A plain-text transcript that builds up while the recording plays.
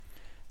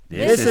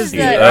This is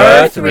the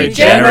Earth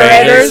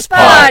Regenerators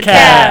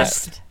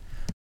Podcast.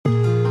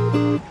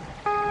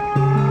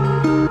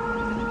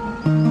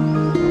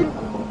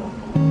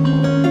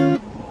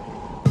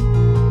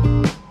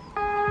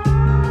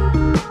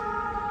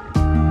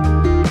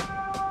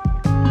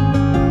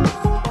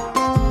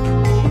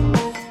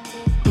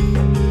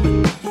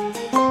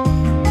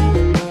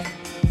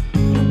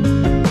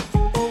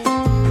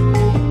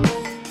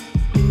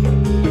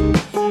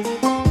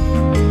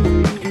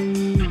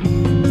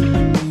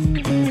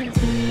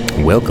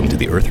 Welcome to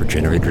the Earth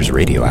Regenerators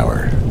Radio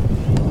Hour.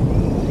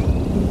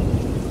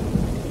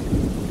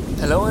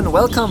 Hello and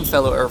welcome,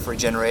 fellow Earth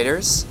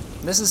Regenerators.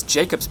 This is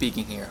Jakob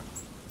speaking here.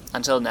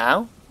 Until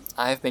now,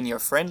 I have been your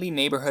friendly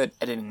neighborhood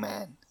editing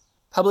man,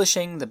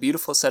 publishing the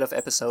beautiful set of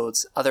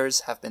episodes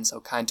others have been so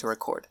kind to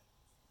record.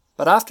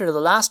 But after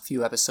the last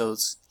few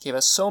episodes gave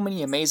us so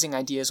many amazing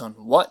ideas on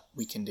what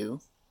we can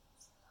do,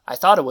 I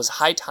thought it was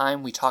high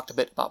time we talked a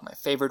bit about my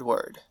favorite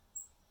word,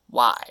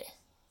 why.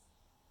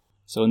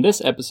 So in this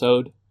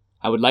episode,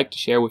 I would like to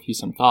share with you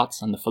some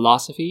thoughts on the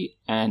philosophy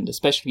and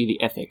especially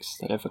the ethics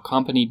that have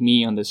accompanied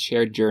me on this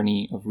shared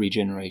journey of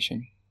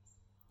regeneration.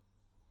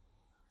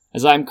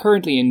 As I am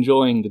currently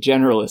enjoying the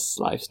generalist's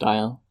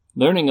lifestyle,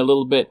 learning a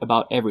little bit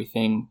about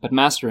everything but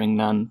mastering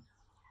none,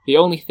 the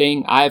only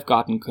thing I've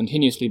gotten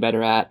continuously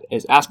better at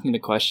is asking the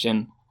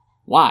question,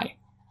 why?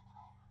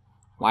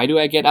 Why do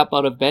I get up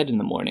out of bed in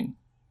the morning?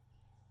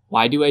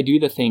 Why do I do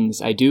the things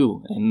I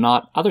do and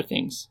not other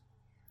things?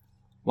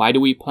 Why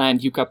do we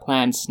plant yucca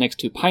plants next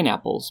to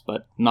pineapples,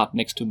 but not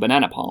next to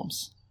banana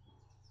palms?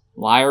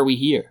 Why are we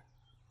here?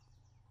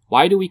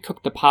 Why do we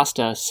cook the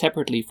pasta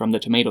separately from the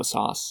tomato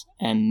sauce,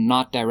 and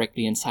not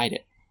directly inside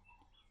it?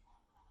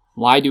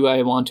 Why do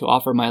I want to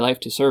offer my life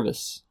to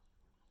service?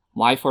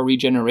 Why for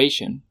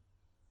regeneration?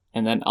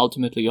 And then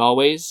ultimately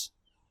always,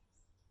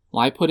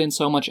 why put in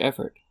so much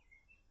effort?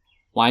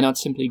 Why not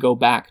simply go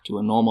back to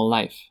a normal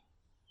life?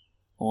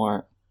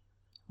 Or,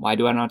 why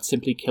do I not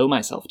simply kill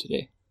myself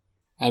today?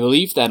 I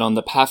believe that on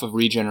the path of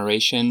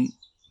regeneration,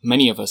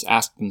 many of us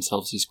ask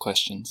themselves these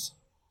questions,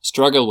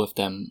 struggle with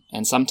them,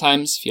 and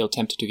sometimes feel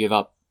tempted to give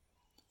up.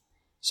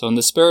 So in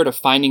the spirit of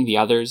finding the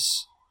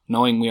others,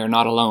 knowing we are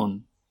not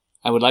alone,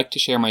 I would like to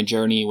share my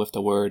journey with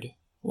the word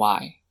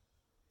why,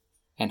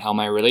 and how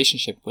my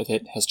relationship with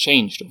it has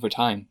changed over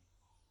time.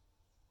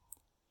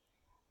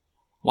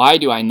 Why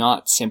do I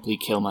not simply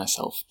kill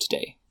myself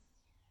today?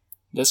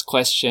 This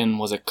question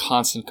was a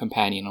constant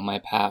companion on my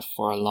path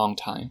for a long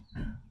time.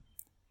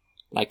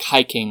 Like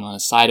hiking on a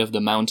side of the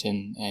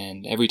mountain,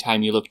 and every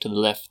time you look to the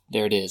left,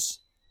 there it is.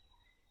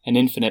 An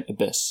infinite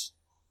abyss.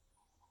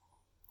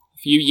 A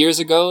few years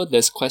ago,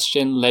 this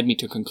question led me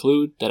to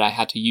conclude that I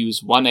had to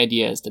use one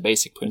idea as the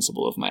basic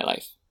principle of my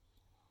life.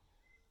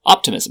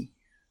 Optimism.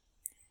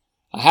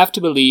 I have to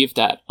believe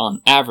that,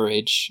 on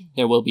average,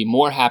 there will be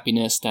more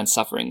happiness than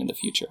suffering in the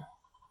future.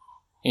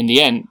 In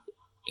the end,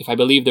 if I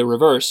believe the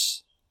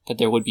reverse, that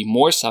there would be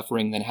more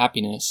suffering than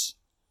happiness,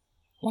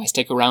 why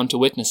stick around to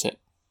witness it?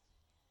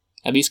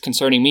 At least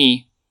concerning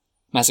me,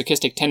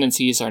 masochistic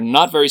tendencies are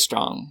not very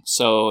strong,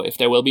 so if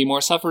there will be more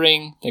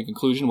suffering, the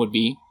conclusion would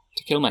be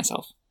to kill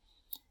myself.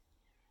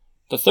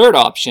 The third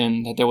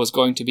option, that there was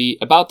going to be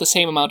about the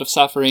same amount of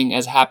suffering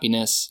as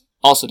happiness,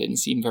 also didn't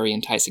seem very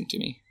enticing to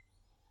me.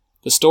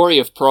 The story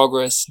of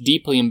progress,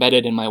 deeply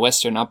embedded in my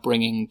Western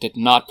upbringing, did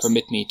not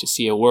permit me to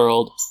see a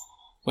world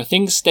where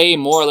things stay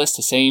more or less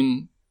the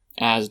same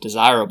as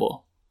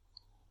desirable.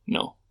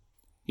 No.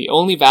 The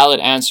only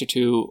valid answer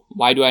to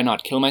why do I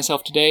not kill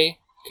myself today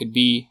could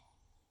be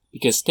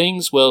because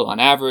things will, on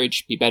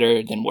average, be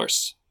better than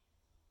worse.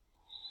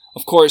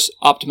 Of course,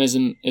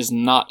 optimism is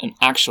not an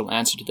actual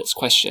answer to this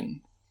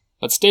question,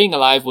 but staying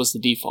alive was the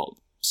default,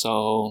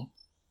 so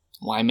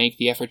why make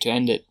the effort to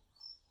end it?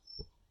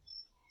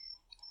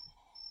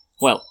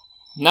 Well,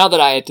 now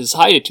that I had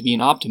decided to be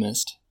an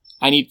optimist,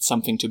 I need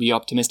something to be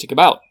optimistic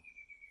about.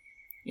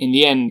 In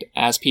the end,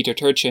 as Peter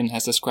Turchin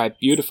has described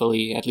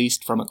beautifully, at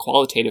least from a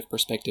qualitative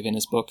perspective in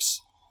his books,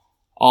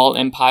 all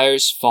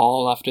empires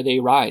fall after they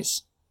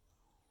rise.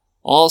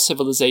 All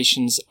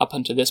civilizations up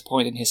until this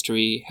point in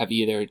history have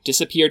either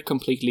disappeared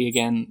completely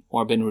again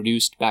or been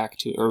reduced back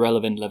to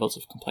irrelevant levels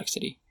of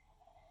complexity.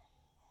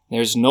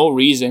 There's no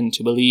reason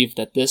to believe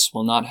that this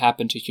will not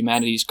happen to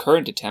humanity's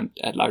current attempt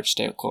at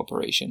large-scale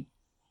cooperation.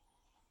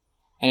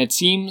 And it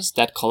seems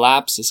that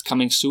collapse is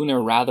coming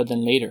sooner rather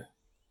than later.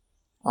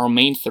 Our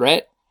main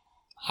threat?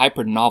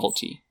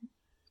 Hyper-novelty,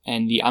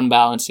 and the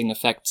unbalancing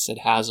effects it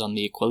has on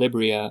the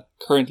equilibria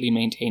currently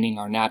maintaining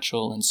our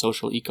natural and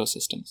social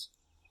ecosystems.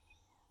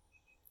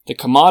 The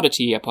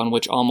commodity upon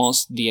which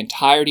almost the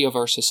entirety of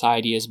our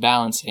society is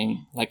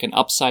balancing, like an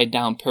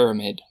upside-down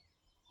pyramid,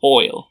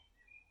 oil,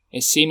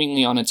 is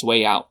seemingly on its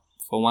way out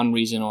for one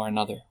reason or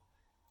another,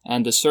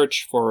 and the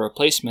search for a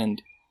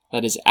replacement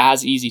that is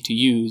as easy to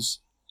use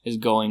is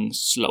going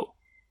slow.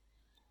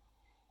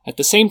 At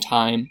the same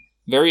time,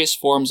 various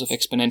forms of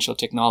exponential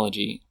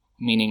technology,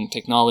 meaning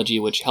technology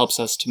which helps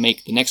us to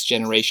make the next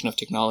generation of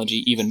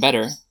technology even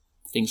better,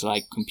 things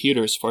like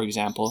computers, for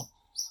example,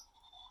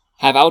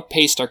 have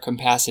outpaced our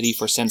capacity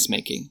for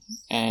sense-making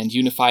and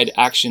unified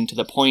action to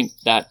the point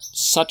that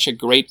such a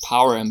great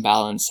power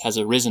imbalance has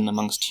arisen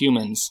amongst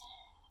humans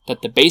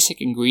that the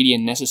basic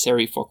ingredient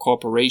necessary for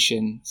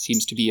cooperation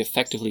seems to be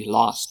effectively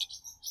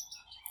lost.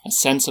 A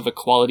sense of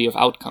equality of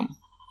outcome,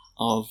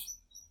 of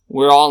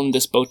we're all in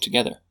this boat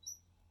together.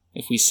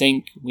 If we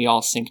sink, we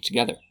all sink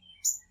together.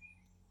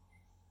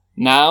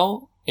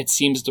 Now, it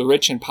seems the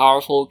rich and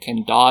powerful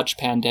can dodge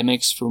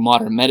pandemics through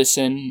modern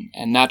medicine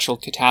and natural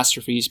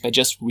catastrophes by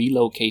just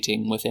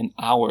relocating within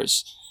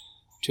hours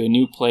to a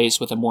new place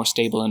with a more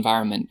stable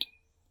environment.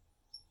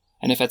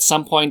 And if at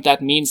some point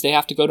that means they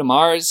have to go to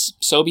Mars,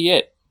 so be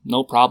it.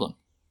 No problem.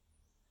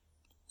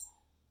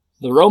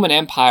 The Roman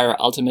Empire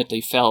ultimately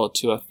fell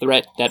to a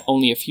threat that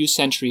only a few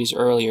centuries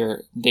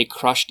earlier they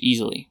crushed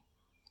easily: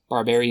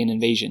 barbarian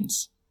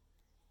invasions.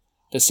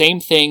 The same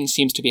thing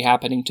seems to be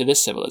happening to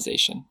this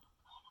civilization.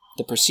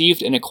 The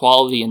perceived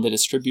inequality in the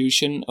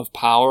distribution of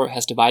power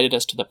has divided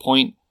us to the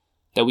point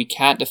that we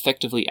can't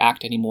effectively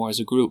act anymore as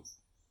a group,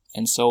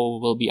 and so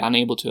will be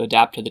unable to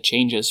adapt to the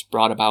changes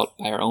brought about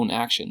by our own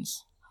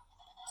actions.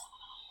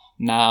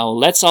 Now,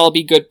 let's all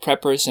be good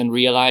preppers and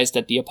realize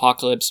that the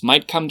apocalypse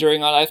might come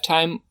during our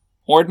lifetime,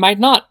 or it might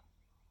not.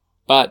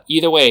 But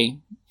either way,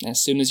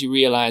 as soon as you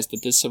realize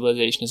that this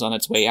civilization is on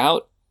its way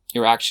out,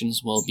 your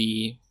actions will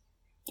be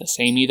the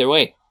same either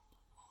way: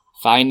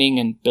 finding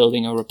and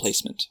building a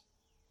replacement.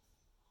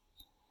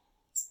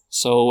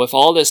 So with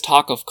all this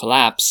talk of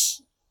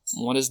collapse,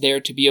 what is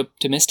there to be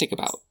optimistic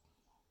about?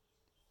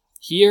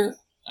 Here,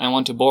 I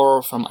want to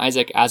borrow from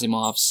Isaac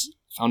Asimov's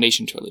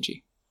Foundation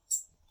trilogy.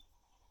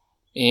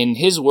 In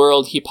his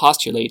world, he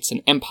postulates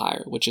an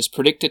empire which is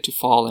predicted to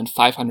fall in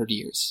 500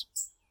 years.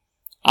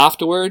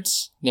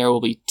 Afterwards, there will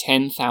be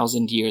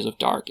 10,000 years of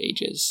dark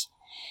ages,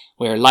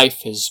 where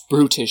life is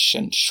brutish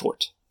and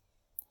short.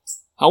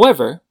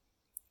 However,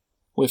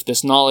 with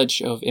this knowledge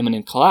of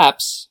imminent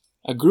collapse,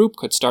 a group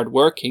could start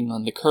working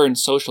on the current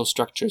social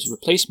structure's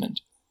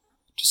replacement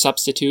to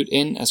substitute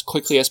in as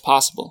quickly as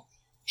possible,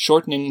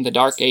 shortening the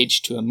Dark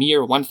Age to a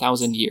mere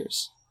 1,000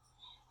 years.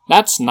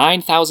 That's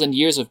 9,000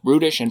 years of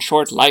brutish and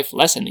short life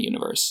less in the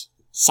universe.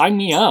 Sign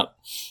me up!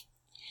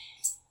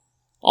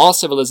 All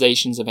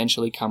civilizations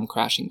eventually come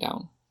crashing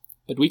down,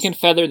 but we can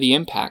feather the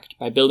impact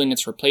by building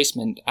its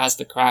replacement as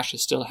the crash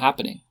is still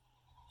happening.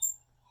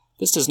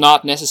 This does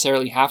not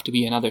necessarily have to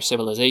be another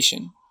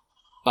civilization,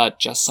 but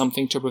just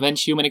something to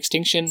prevent human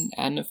extinction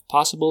and, if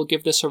possible,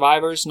 give the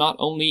survivors not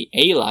only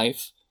a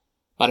life,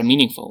 but a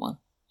meaningful one.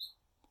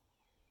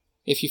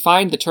 If you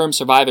find the term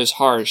survivors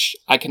harsh,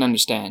 I can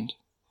understand.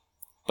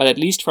 But at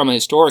least from a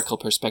historical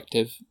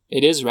perspective,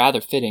 it is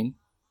rather fitting.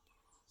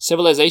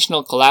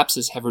 Civilizational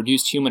collapses have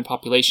reduced human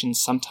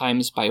populations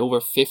sometimes by over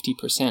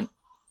 50%.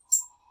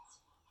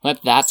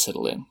 Let that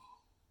settle in.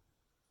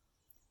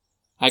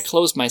 I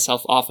closed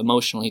myself off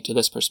emotionally to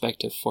this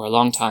perspective for a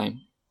long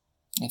time.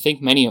 I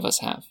think many of us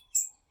have.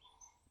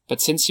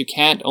 But since you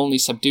can't only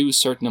subdue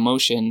certain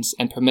emotions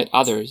and permit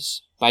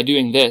others, by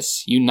doing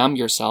this, you numb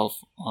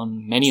yourself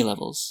on many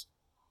levels,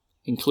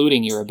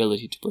 including your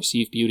ability to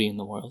perceive beauty in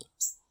the world.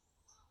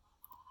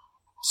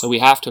 So we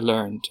have to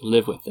learn to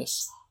live with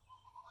this.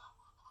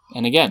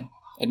 And again,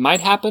 it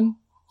might happen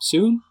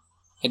soon,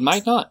 it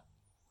might not.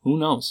 Who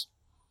knows?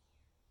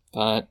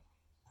 But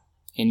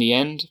in the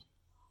end,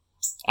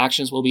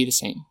 actions will be the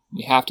same.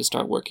 We have to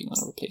start working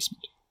on a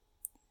replacement.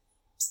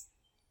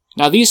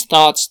 Now, these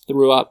thoughts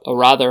threw up a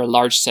rather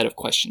large set of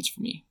questions for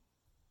me.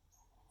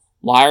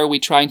 Why are we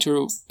trying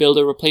to build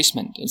a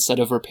replacement instead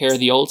of repair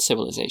the old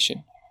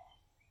civilization?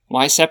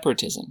 Why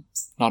separatism,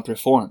 not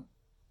reform?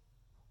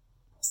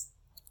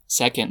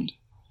 Second,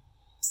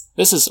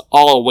 this is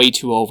all way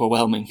too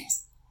overwhelming.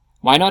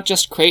 Why not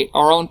just create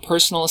our own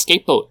personal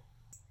escape boat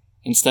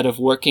instead of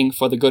working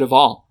for the good of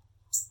all?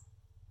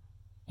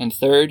 And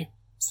third,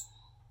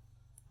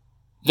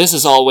 this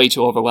is all way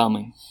too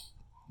overwhelming.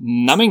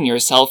 Numbing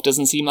yourself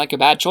doesn't seem like a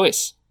bad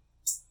choice.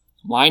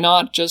 Why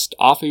not just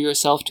offer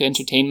yourself to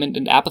entertainment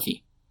and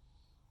apathy?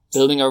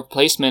 Building a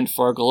replacement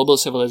for a global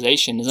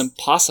civilization is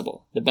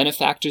impossible. The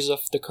benefactors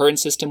of the current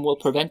system will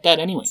prevent that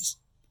anyways.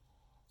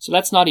 So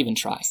let's not even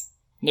try.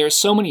 There are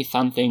so many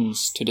fun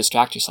things to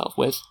distract yourself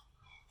with.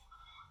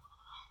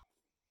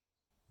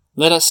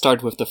 Let us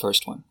start with the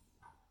first one.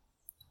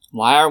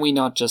 Why are we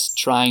not just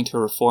trying to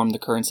reform the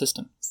current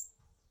system?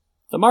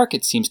 The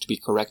market seems to be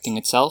correcting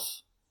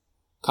itself.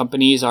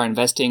 Companies are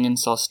investing in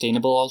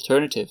sustainable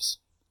alternatives.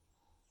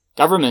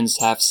 Governments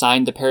have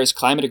signed the Paris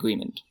Climate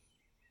Agreement.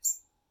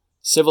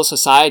 Civil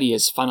society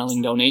is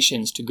funneling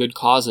donations to good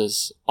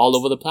causes all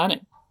over the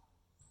planet.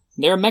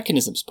 There are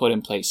mechanisms put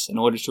in place in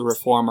order to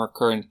reform our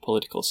current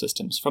political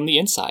systems from the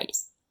inside.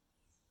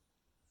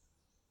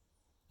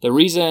 The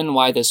reason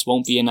why this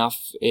won't be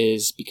enough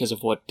is because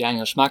of what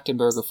Daniel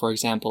Schmachtenberger, for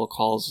example,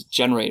 calls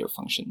generator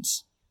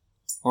functions,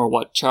 or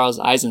what Charles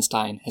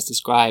Eisenstein has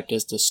described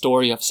as the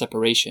story of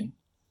separation,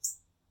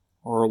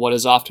 or what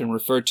is often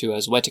referred to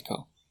as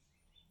Wetiko.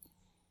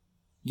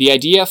 The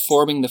idea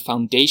forming the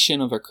foundation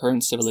of our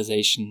current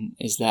civilization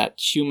is that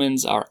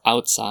humans are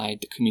outside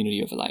the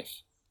community of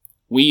life.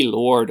 We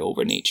lord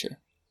over nature.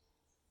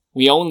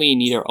 We only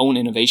need our own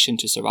innovation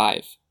to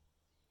survive.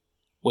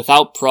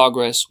 Without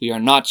progress, we are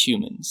not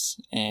humans,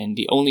 and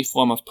the only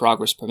form of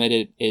progress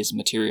permitted is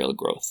material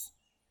growth.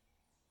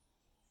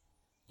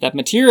 That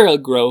material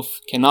growth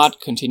cannot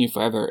continue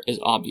forever is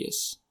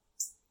obvious.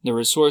 The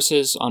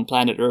resources on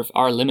planet Earth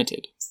are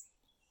limited.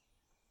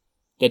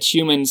 That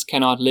humans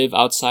cannot live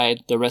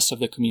outside the rest of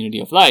the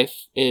community of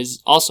life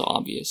is also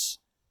obvious.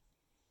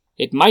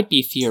 It might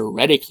be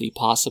theoretically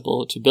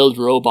possible to build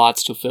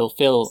robots to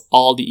fulfill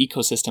all the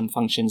ecosystem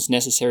functions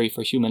necessary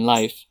for human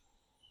life,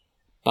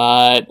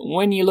 but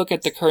when you look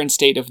at the current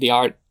state of the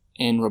art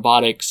in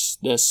robotics,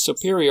 the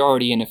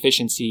superiority and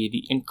efficiency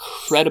the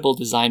incredible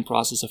design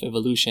process of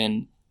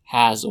evolution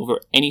has over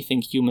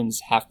anything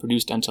humans have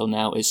produced until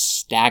now is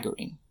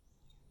staggering.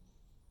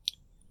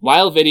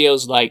 While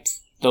videos like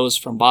those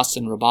from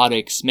Boston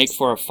Robotics make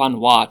for a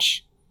fun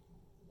watch,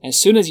 as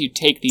soon as you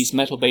take these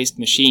metal-based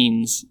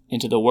machines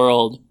into the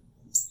world,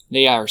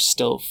 they are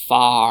still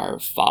far,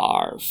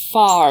 far,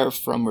 far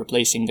from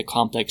replacing the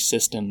complex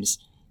systems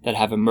that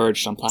have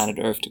emerged on planet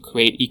Earth to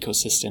create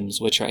ecosystems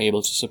which are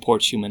able to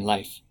support human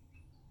life.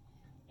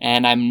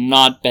 And I'm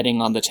not betting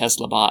on the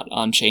Tesla bot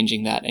on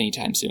changing that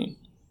anytime soon.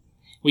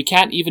 We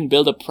can't even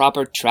build a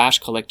proper trash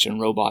collection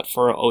robot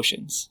for our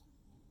oceans.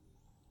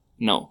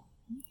 No.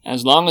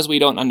 As long as we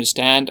don't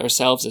understand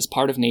ourselves as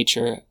part of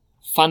nature,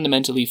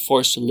 fundamentally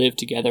forced to live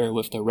together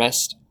with the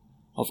rest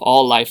of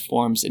all life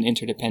forms in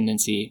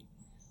interdependency,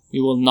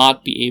 we will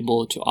not be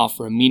able to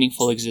offer a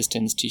meaningful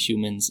existence to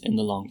humans in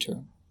the long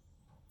term.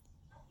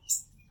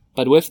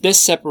 But with this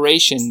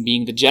separation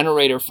being the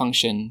generator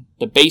function,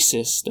 the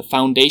basis, the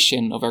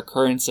foundation of our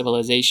current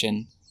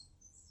civilization,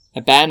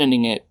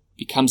 abandoning it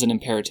becomes an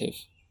imperative.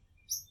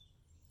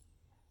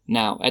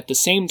 Now, at the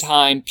same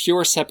time,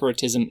 pure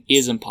separatism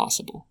is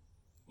impossible.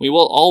 We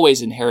will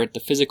always inherit the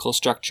physical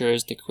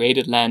structures, the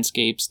created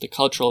landscapes, the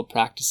cultural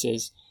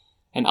practices,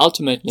 and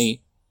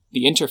ultimately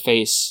the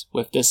interface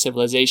with this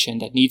civilization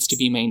that needs to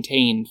be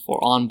maintained for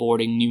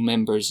onboarding new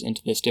members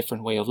into this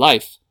different way of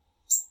life,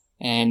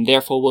 and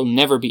therefore will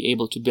never be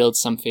able to build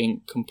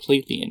something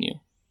completely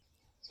anew.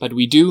 But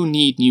we do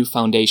need new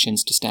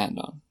foundations to stand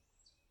on,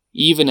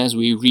 even as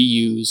we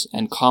reuse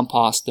and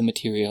compost the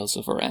materials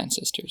of our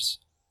ancestors.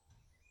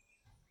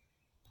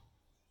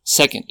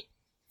 Second,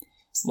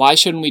 why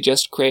shouldn't we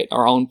just create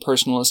our own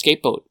personal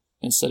escape boat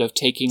instead of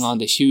taking on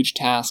the huge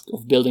task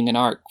of building an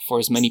ark for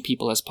as many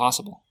people as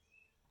possible?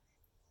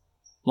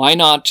 Why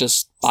not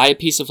just buy a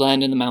piece of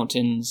land in the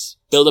mountains,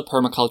 build a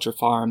permaculture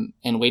farm,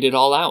 and wait it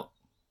all out?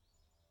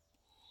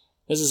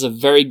 This is a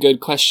very good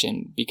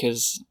question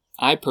because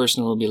I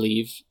personally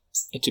believe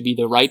it to be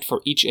the right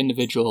for each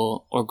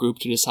individual or group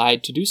to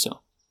decide to do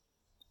so.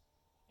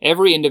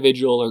 Every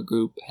individual or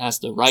group has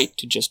the right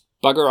to just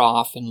bugger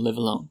off and live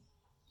alone.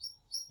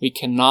 We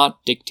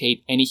cannot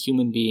dictate any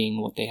human being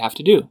what they have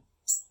to do,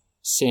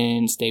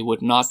 since they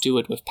would not do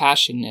it with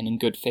passion and in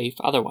good faith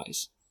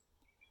otherwise.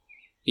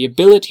 The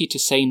ability to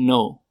say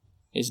no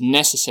is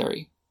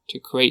necessary to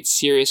create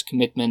serious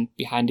commitment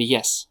behind a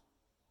yes.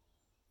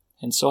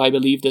 And so I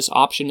believe this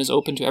option is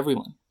open to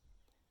everyone.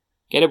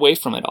 Get away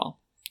from it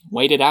all.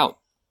 Wait it out.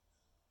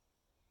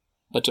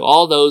 But to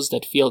all those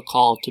that feel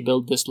called to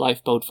build this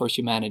lifeboat for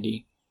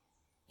humanity,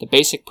 the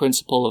basic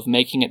principle of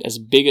making it as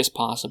big as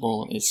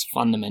possible is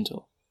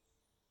fundamental.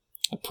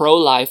 A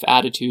pro-life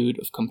attitude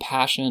of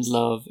compassion and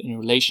love in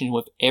relation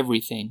with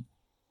everything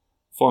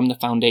form the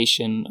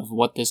foundation of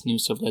what this new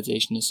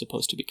civilization is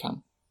supposed to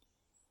become.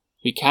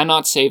 We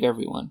cannot save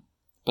everyone,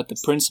 but the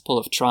principle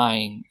of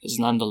trying is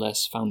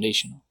nonetheless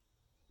foundational.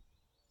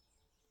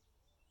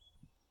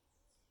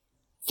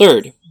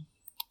 Third,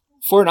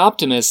 for an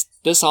optimist,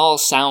 this all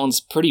sounds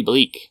pretty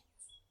bleak.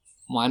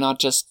 Why not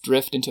just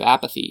drift into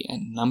apathy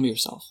and numb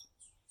yourself?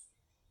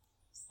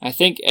 I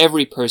think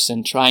every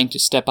person trying to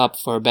step up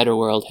for a better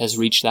world has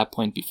reached that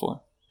point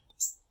before.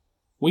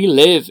 We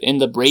live in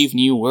the brave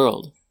new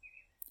world.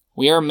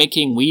 We are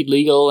making weed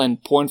legal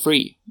and porn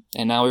free,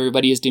 and now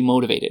everybody is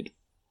demotivated,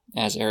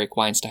 as Eric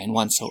Weinstein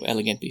once so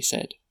elegantly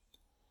said.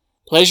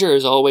 Pleasure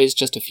is always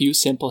just a few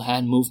simple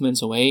hand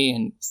movements away,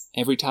 and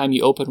every time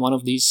you open one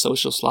of these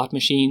social slot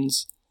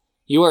machines,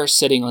 you are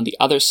sitting on the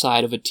other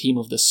side of a team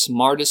of the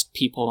smartest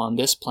people on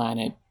this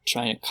planet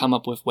trying to come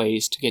up with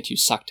ways to get you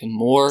sucked in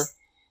more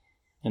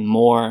and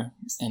more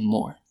and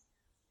more.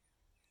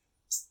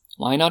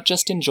 Why not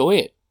just enjoy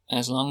it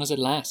as long as it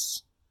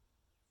lasts?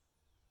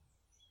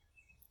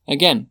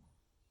 Again,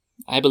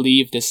 I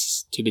believe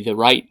this to be the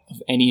right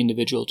of any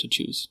individual to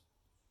choose.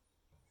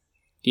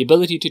 The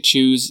ability to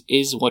choose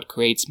is what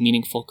creates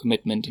meaningful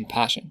commitment and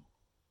passion.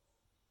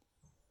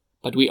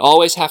 But we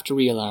always have to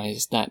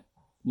realize that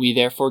we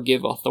therefore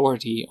give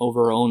authority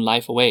over our own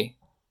life away.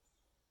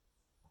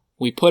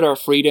 We put our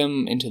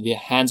freedom into the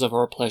hands of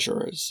our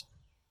pleasurers,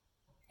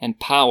 and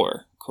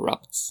power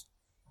corrupts.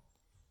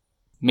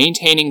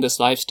 Maintaining this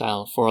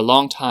lifestyle for a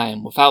long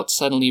time without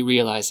suddenly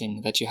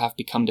realizing that you have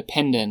become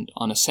dependent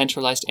on a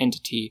centralized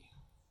entity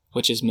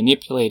which is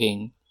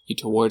manipulating you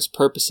towards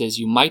purposes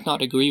you might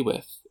not agree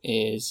with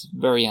is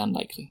very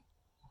unlikely.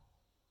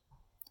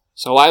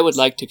 So I would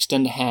like to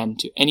extend a hand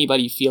to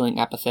anybody feeling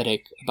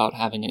apathetic about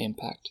having an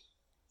impact.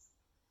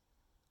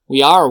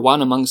 We are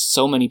one amongst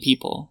so many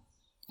people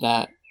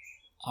that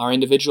our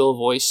individual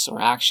voice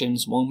or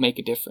actions won't make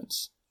a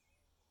difference.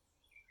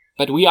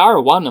 But we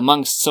are one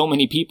amongst so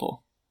many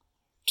people.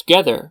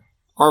 Together,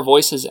 our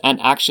voices and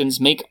actions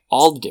make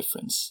all the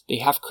difference. They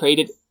have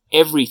created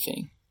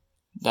everything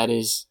that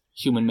is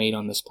human-made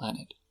on this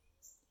planet.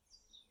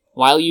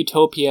 While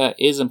utopia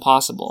is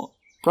impossible,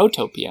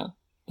 protopia,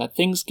 that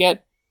things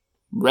get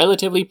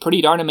relatively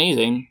pretty darn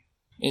amazing,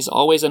 is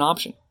always an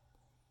option.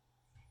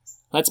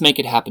 Let's make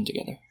it happen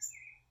together.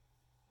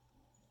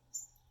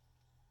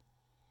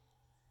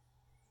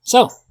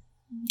 So,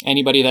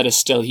 anybody that is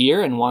still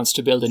here and wants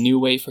to build a new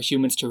way for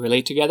humans to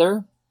relate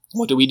together,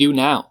 what do we do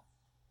now?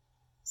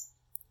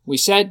 We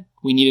said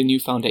we need a new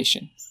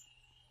foundation.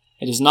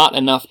 It is not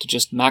enough to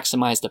just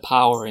maximize the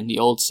power in the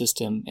old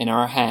system in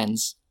our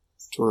hands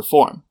to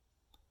reform.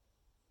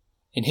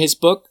 In his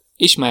book,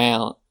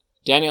 Ishmael,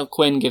 Daniel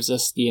Quinn gives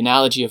us the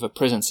analogy of a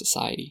prison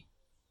society.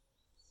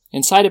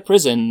 Inside a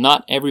prison,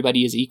 not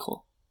everybody is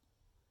equal.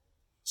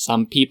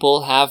 Some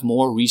people have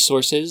more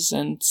resources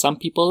and some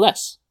people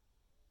less.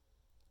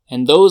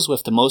 And those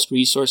with the most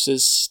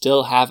resources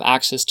still have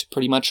access to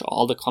pretty much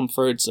all the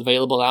comforts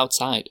available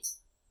outside.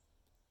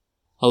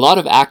 A lot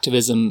of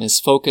activism is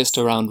focused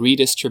around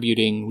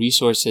redistributing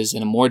resources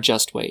in a more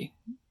just way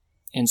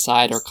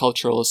inside our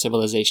cultural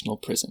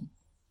civilizational prison.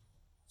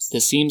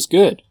 This seems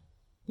good.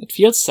 It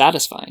feels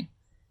satisfying.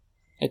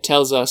 It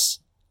tells us,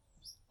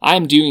 I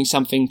am doing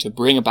something to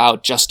bring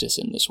about justice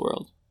in this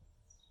world.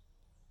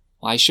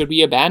 Why should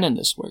we abandon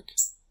this work?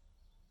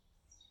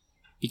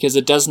 Because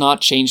it does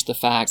not change the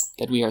fact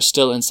that we are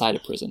still inside a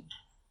prison.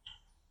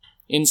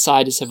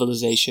 Inside a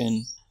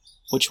civilization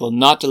which will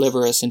not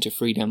deliver us into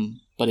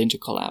freedom, but into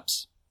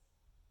collapse.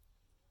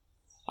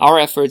 Our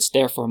efforts,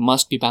 therefore,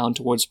 must be bound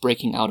towards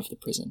breaking out of the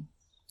prison.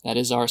 That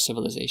is our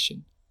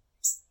civilization.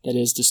 That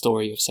is the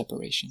story of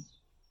separation.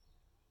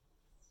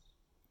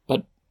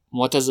 But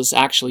what does this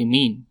actually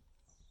mean?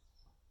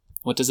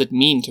 What does it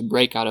mean to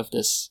break out of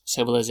this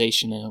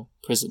civilizational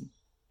prison?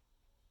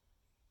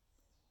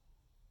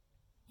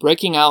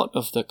 Breaking out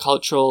of the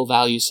cultural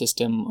value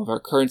system of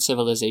our current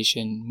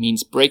civilization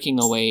means breaking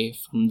away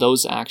from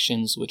those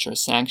actions which are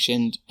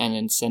sanctioned and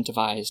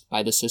incentivized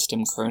by the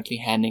system currently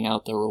handing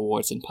out the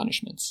rewards and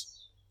punishments.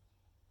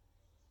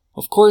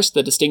 Of course,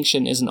 the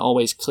distinction isn't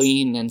always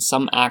clean, and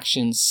some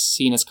actions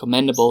seen as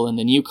commendable in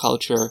the new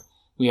culture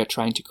we are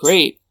trying to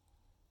create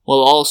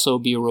will also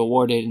be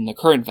rewarded in the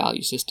current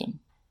value system.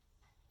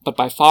 But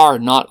by far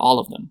not all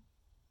of them.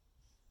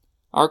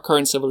 Our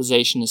current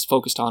civilization is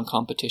focused on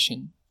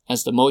competition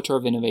as the motor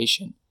of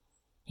innovation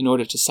in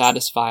order to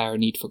satisfy our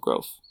need for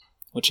growth,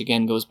 which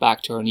again goes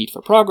back to our need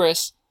for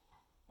progress,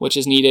 which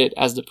is needed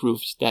as the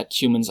proof that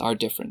humans are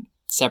different,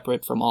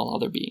 separate from all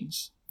other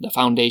beings, the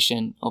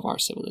foundation of our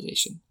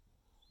civilization.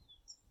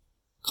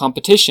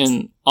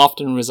 Competition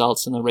often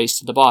results in a race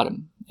to the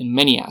bottom in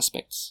many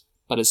aspects,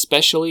 but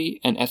especially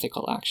an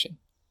ethical action.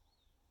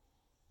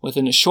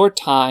 Within a short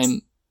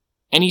time,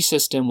 any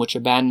system which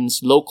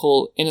abandons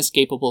local,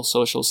 inescapable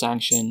social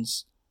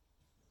sanctions,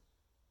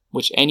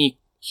 which any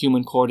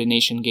human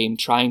coordination game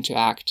trying to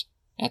act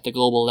at the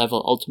global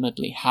level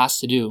ultimately has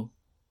to do,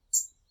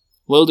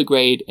 will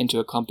degrade into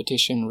a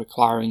competition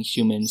requiring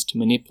humans to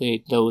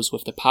manipulate those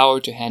with the power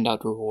to hand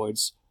out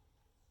rewards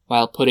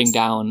while putting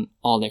down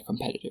all their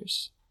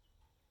competitors.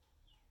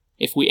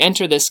 If we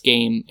enter this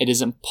game, it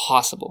is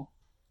impossible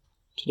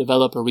to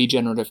develop a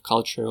regenerative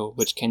culture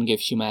which can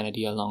give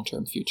humanity a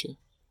long-term future.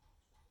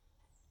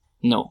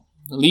 No,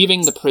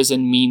 leaving the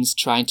prison means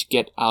trying to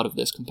get out of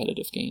this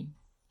competitive game.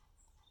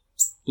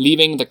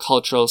 Leaving the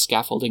cultural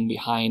scaffolding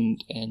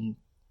behind and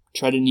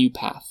tread a new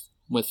path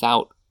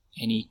without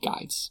any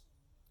guides.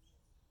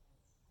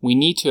 We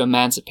need to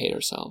emancipate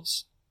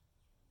ourselves.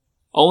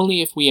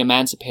 Only if we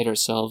emancipate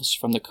ourselves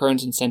from the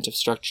current incentive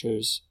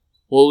structures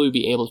will we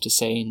be able to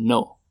say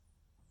no.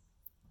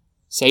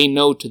 Say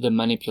no to the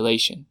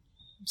manipulation.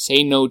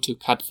 Say no to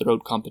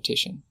cutthroat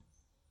competition.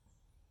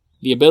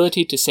 The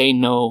ability to say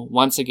no,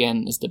 once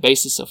again, is the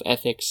basis of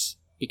ethics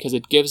because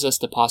it gives us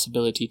the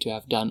possibility to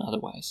have done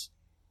otherwise.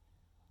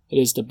 It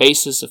is the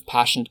basis of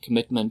passionate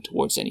commitment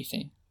towards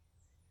anything.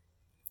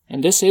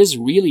 And this is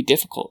really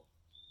difficult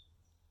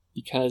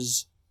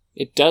because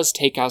it does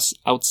take us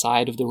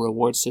outside of the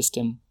reward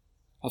system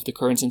of the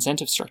current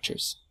incentive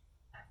structures.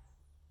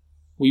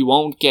 We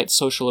won't get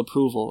social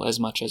approval as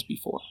much as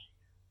before.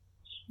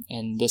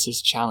 And this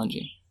is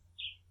challenging.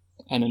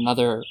 And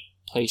another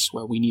place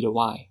where we need a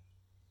why.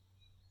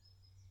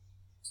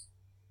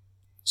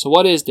 So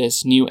what is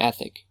this new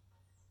ethic?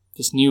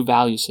 This new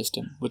value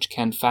system which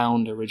can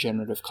found a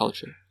regenerative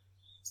culture?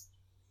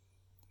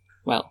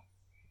 Well,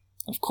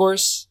 of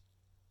course,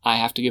 I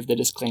have to give the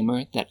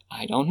disclaimer that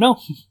I don't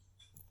know.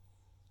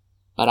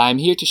 But I'm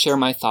here to share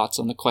my thoughts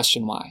on the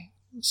question why,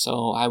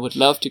 so I would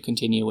love to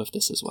continue with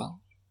this as well.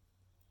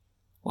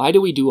 Why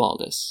do we do all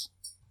this?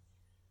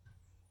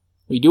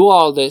 We do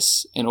all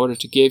this in order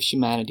to give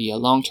humanity a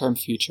long-term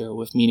future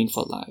with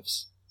meaningful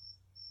lives.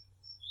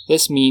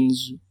 This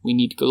means we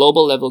need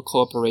global level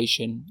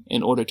cooperation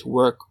in order to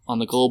work on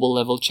the global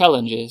level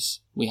challenges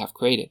we have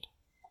created.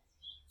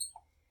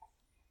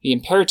 The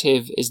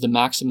imperative is the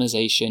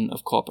maximization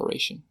of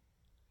cooperation.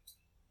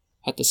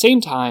 At the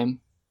same time,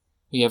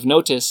 we have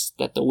noticed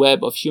that the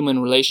web of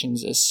human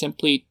relations is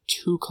simply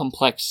too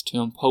complex to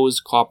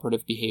impose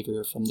cooperative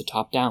behavior from the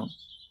top down.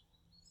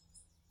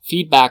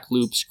 Feedback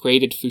loops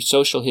created through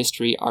social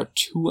history are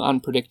too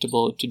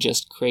unpredictable to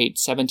just create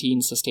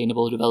 17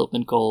 Sustainable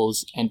Development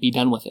Goals and be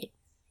done with it.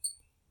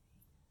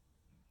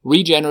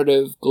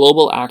 Regenerative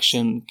global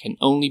action can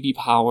only be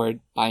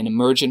powered by an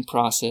emergent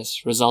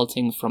process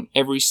resulting from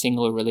every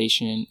single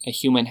relation a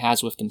human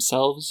has with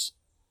themselves,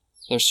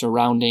 their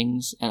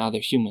surroundings, and other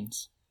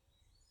humans.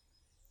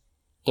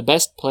 The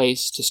best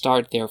place to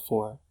start,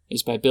 therefore,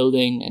 is by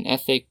building an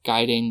ethic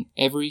guiding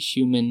every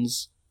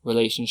human's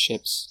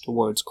relationships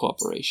towards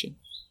cooperation.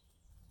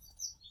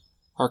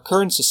 Our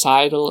current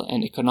societal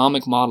and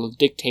economic model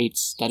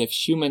dictates that if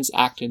humans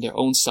act in their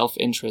own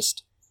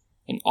self-interest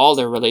in all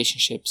their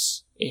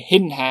relationships, a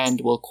hidden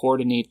hand will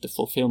coordinate the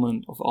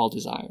fulfillment of all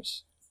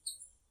desires.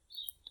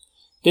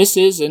 This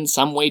is in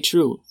some way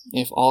true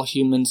if all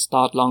humans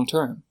thought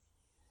long-term,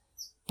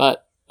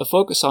 but a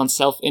focus on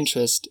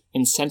self-interest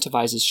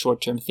incentivizes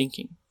short-term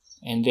thinking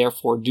and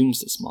therefore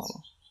dooms this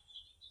model.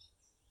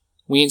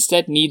 We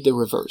instead need the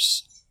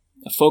reverse,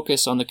 a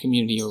focus on the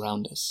community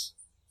around us.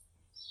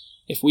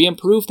 If we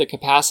improve the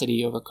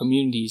capacity of our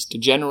communities to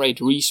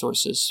generate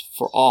resources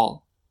for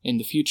all in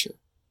the future,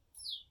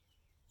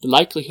 the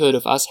likelihood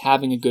of us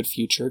having a good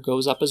future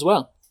goes up as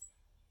well.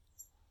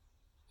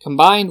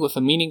 Combined with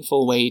a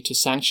meaningful way to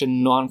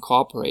sanction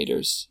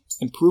non-cooperators,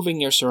 improving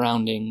your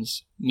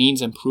surroundings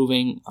means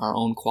improving our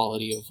own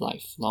quality of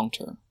life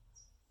long-term.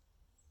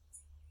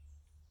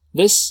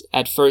 This,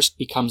 at first,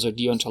 becomes our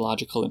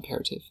deontological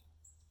imperative.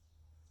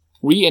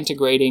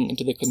 Reintegrating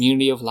into the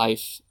community of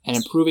life and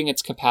improving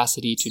its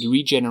capacity to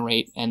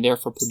regenerate and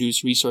therefore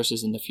produce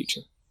resources in the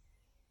future.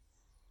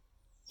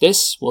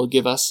 This will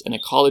give us an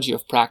ecology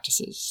of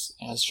practices,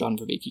 as John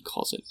Vervaeke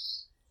calls it.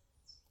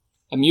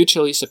 A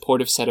mutually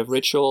supportive set of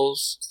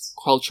rituals,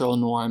 cultural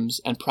norms,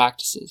 and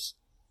practices,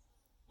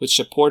 which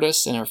support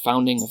us in our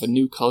founding of a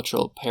new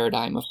cultural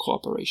paradigm of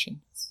cooperation.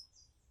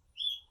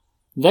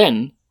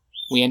 Then,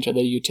 we enter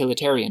the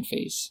utilitarian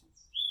phase.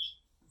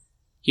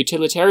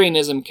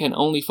 Utilitarianism can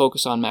only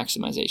focus on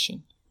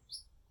maximization,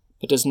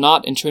 but does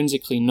not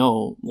intrinsically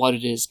know what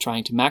it is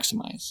trying to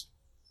maximize.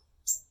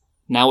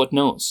 Now it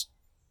knows.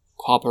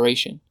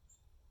 Cooperation.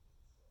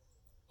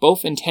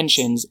 Both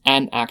intentions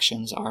and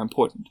actions are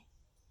important.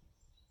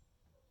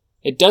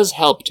 It does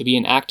help to be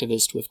an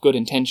activist with good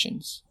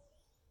intentions,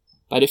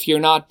 but if you're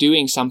not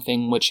doing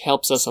something which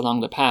helps us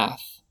along the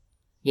path,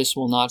 this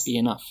will not be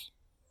enough.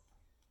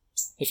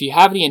 If you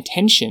have the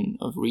intention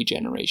of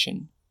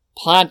regeneration,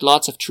 plant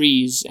lots of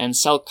trees and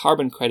sell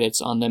carbon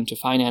credits on them to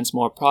finance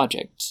more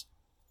projects.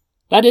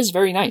 That is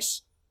very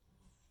nice.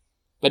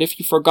 But if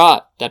you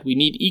forgot that we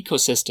need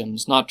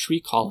ecosystems, not tree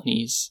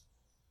colonies,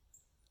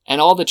 and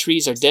all the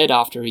trees are dead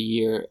after a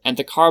year, and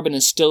the carbon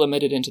is still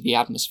emitted into the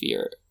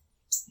atmosphere,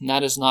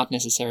 that is not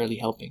necessarily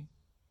helping.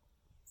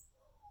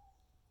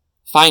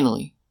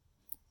 Finally,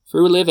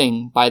 through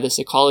living by this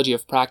ecology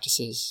of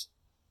practices,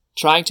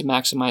 trying to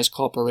maximize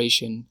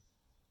cooperation,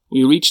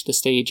 we reach the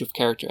stage of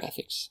character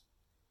ethics.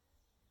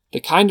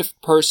 The kind of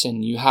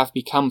person you have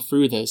become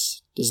through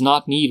this does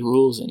not need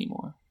rules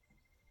anymore.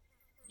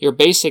 Your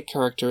basic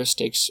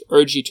characteristics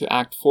urge you to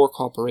act for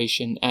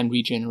cooperation and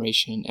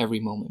regeneration every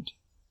moment.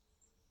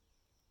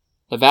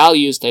 The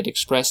values that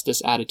express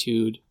this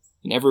attitude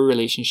in every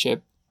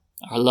relationship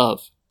are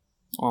love,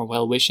 or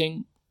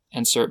well-wishing,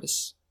 and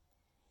service.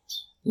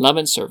 Love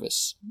and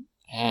service,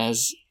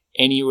 as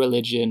any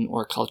religion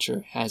or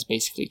culture has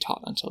basically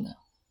taught until now.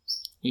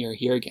 We are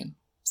here again.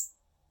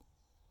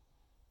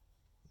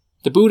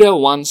 The Buddha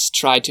once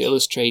tried to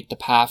illustrate the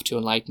path to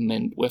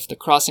enlightenment with the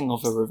crossing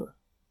of a river.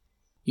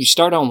 You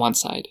start on one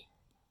side,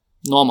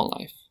 normal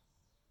life.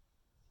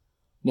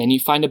 Then you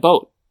find a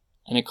boat,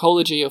 an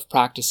ecology of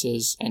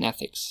practices and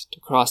ethics to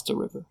cross the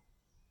river.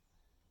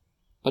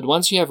 But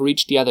once you have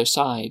reached the other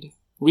side,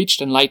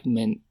 reached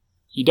enlightenment,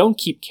 you don't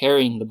keep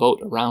carrying the boat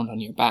around on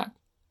your back.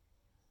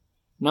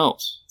 No,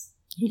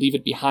 you leave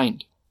it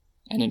behind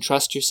and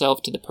entrust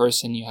yourself to the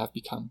person you have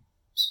become.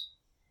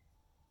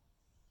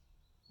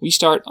 We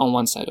start on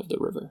one side of the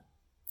river,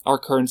 our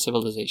current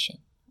civilization,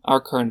 our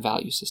current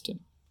value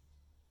system,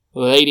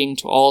 relating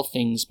to all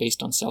things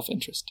based on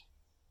self-interest.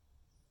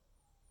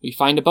 We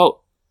find a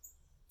boat,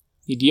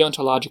 the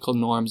deontological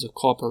norms of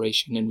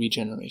cooperation and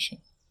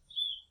regeneration.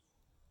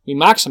 We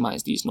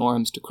maximize these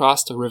norms to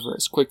cross the river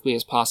as quickly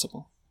as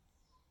possible.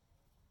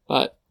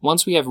 But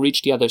once we have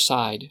reached the other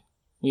side,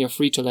 we are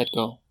free to let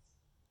go.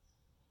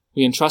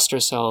 We entrust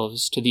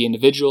ourselves to the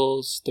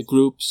individuals, the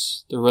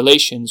groups, the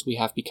relations we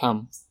have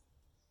become,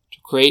 to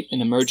create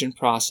an emergent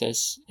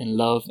process in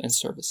love and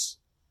service.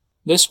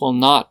 This will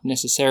not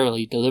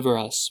necessarily deliver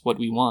us what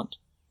we want.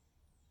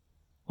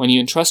 When you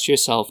entrust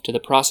yourself to the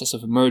process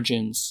of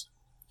emergence,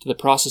 to the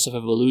process of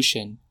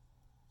evolution,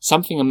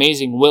 Something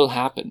amazing will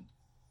happen,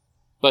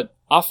 but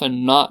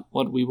often not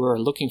what we were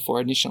looking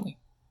for initially.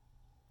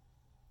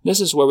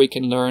 This is where we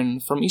can learn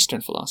from Eastern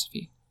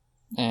philosophy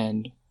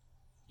and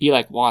be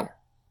like water.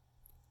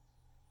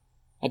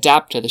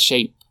 Adapt to the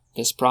shape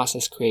this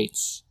process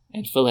creates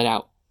and fill it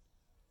out.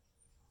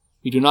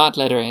 We do not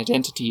let our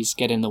identities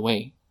get in the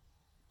way,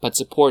 but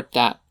support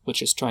that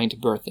which is trying to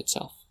birth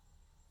itself,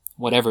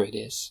 whatever it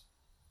is.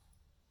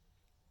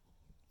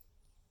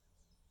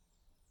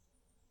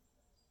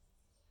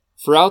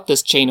 Throughout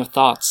this chain of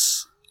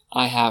thoughts,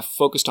 I have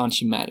focused on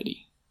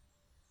humanity.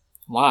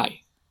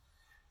 Why?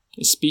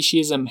 Is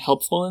speciesism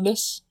helpful in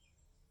this?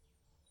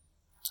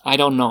 I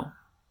don't know.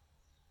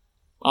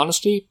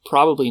 Honestly,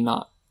 probably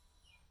not.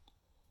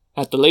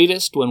 At the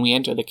latest, when we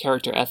enter the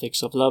character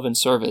ethics of love and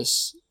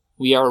service,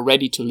 we are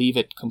ready to leave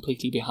it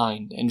completely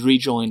behind and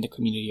rejoin the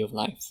community of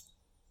life,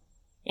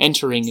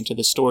 entering into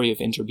the story of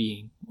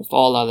interbeing with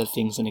all other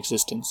things in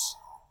existence.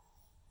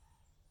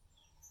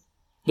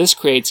 This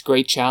creates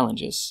great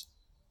challenges.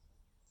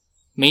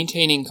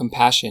 Maintaining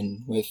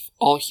compassion with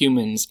all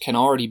humans can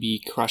already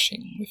be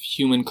crushing, with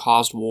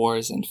human-caused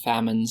wars and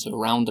famines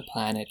around the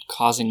planet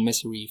causing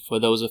misery for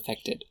those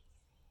affected,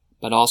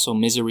 but also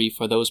misery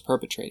for those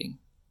perpetrating.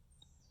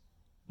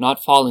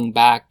 Not falling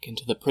back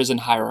into the prison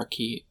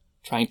hierarchy,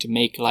 trying to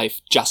make life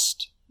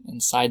just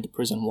inside the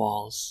prison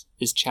walls,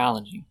 is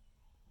challenging.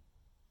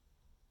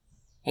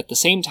 At the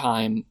same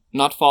time,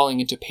 not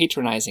falling into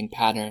patronizing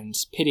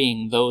patterns,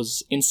 pitying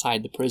those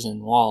inside the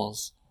prison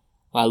walls,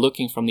 while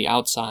looking from the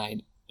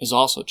outside, is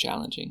also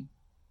challenging.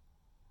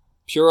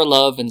 Pure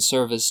love and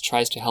service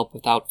tries to help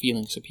without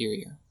feeling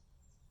superior,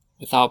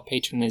 without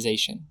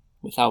patronization,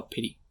 without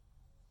pity.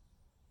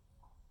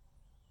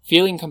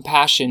 Feeling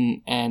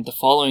compassion and the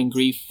following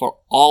grief for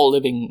all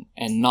living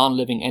and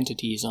non-living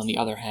entities, on the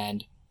other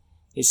hand,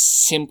 is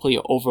simply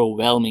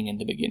overwhelming in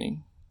the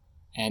beginning,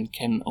 and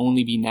can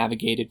only be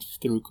navigated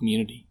through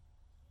community.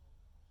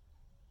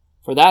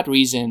 For that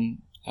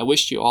reason, I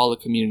wish you all a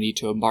community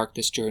to embark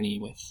this journey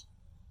with.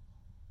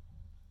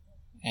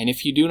 And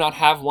if you do not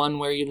have one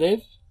where you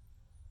live,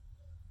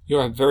 you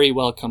are very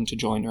welcome to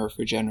join Earth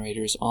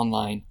Regenerators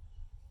online,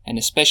 and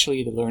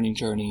especially the learning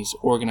journeys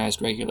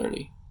organized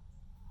regularly,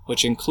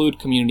 which include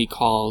community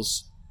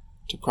calls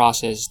to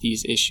process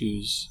these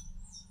issues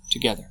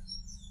together,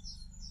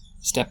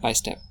 step by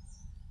step.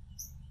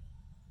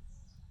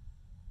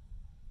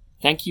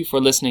 Thank you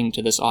for listening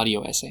to this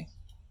audio essay.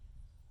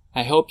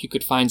 I hope you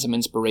could find some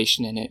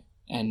inspiration in it,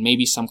 and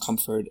maybe some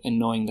comfort in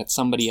knowing that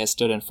somebody has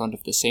stood in front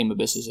of the same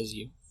abysses as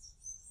you.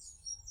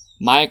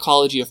 My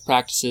ecology of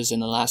practices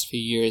in the last few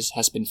years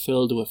has been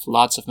filled with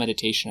lots of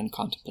meditation and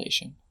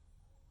contemplation.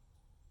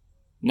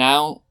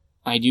 Now,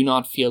 I do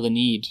not feel the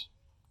need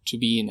to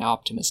be an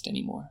optimist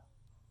anymore.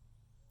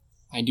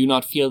 I do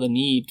not feel the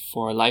need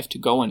for life to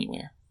go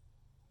anywhere.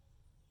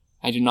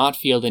 I do not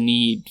feel the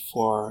need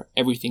for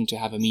everything to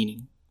have a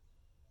meaning.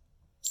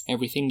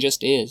 Everything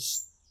just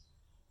is.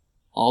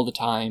 All the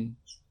time,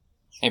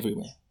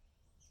 everywhere.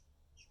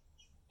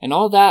 And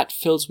all that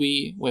fills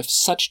me with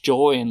such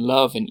joy and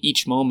love in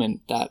each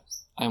moment that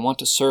I want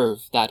to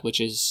serve that which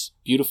is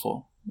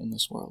beautiful in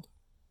this world.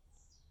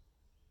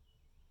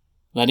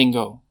 Letting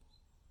go.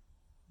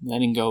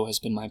 Letting go has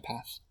been my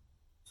path.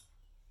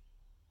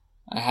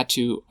 I had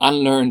to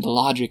unlearn the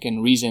logic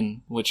and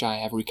reason which I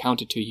have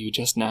recounted to you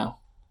just now.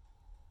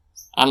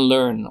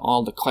 Unlearn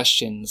all the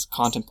questions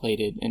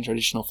contemplated in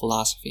traditional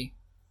philosophy.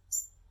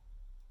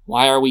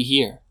 Why are we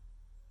here?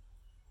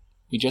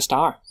 We just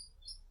are.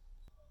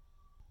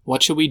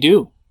 What should we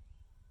do?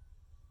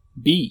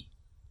 Be.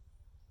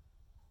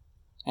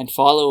 And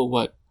follow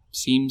what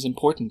seems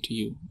important to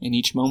you in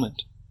each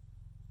moment.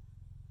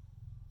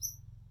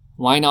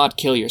 Why not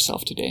kill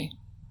yourself today?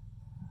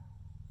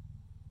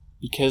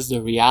 Because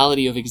the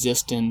reality of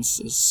existence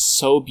is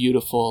so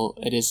beautiful,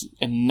 it is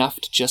enough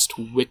to just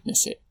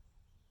witness it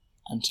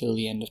until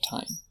the end of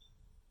time.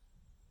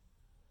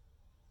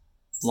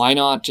 Why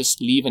not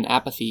just leave in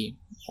apathy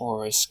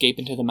or escape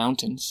into the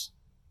mountains?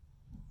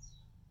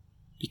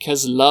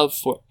 Because love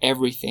for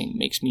everything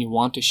makes me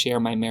want to share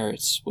my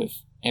merits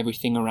with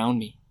everything around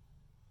me.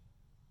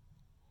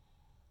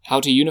 How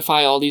to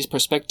unify all these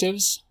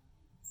perspectives?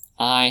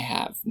 I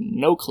have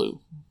no clue.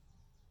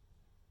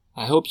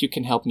 I hope you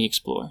can help me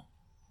explore.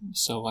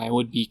 So I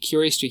would be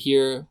curious to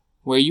hear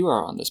where you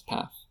are on this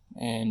path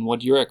and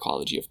what your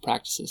ecology of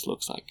practices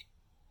looks like.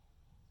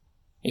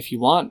 If you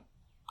want,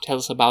 tell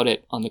us about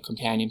it on the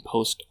companion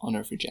post on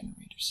Earth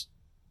Regenerators.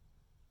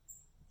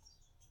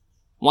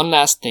 One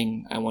last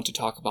thing I want to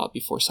talk about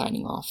before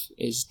signing off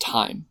is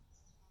time.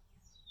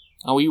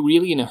 Are we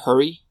really in a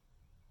hurry?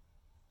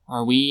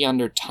 Are we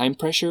under time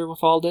pressure with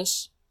all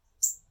this?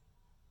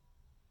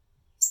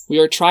 We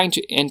are trying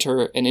to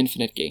enter an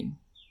infinite game.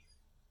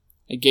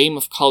 A game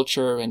of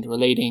culture and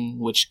relating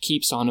which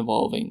keeps on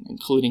evolving,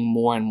 including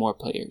more and more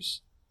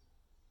players.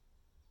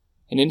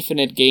 An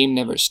infinite game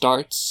never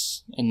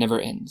starts and never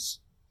ends.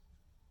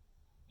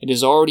 It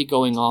is already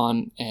going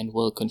on and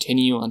will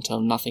continue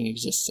until nothing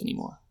exists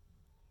anymore.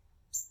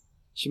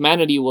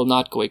 Humanity will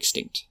not go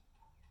extinct.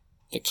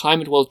 The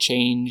climate will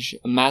change,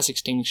 a mass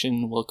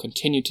extinction will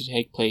continue to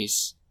take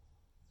place.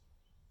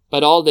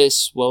 But all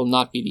this will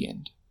not be the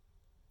end.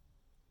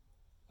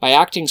 By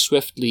acting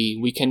swiftly,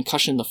 we can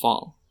cushion the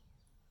fall.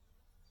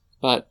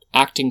 But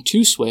acting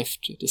too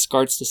swift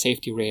discards the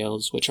safety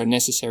rails which are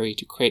necessary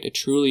to create a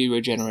truly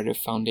regenerative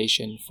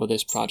foundation for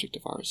this project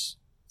of ours.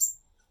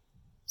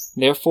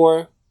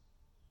 Therefore,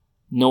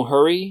 no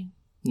hurry,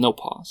 no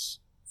pause.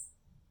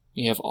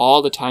 We have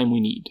all the time we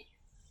need,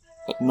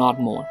 but not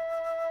more.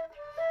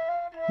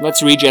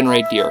 Let's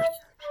regenerate the Earth.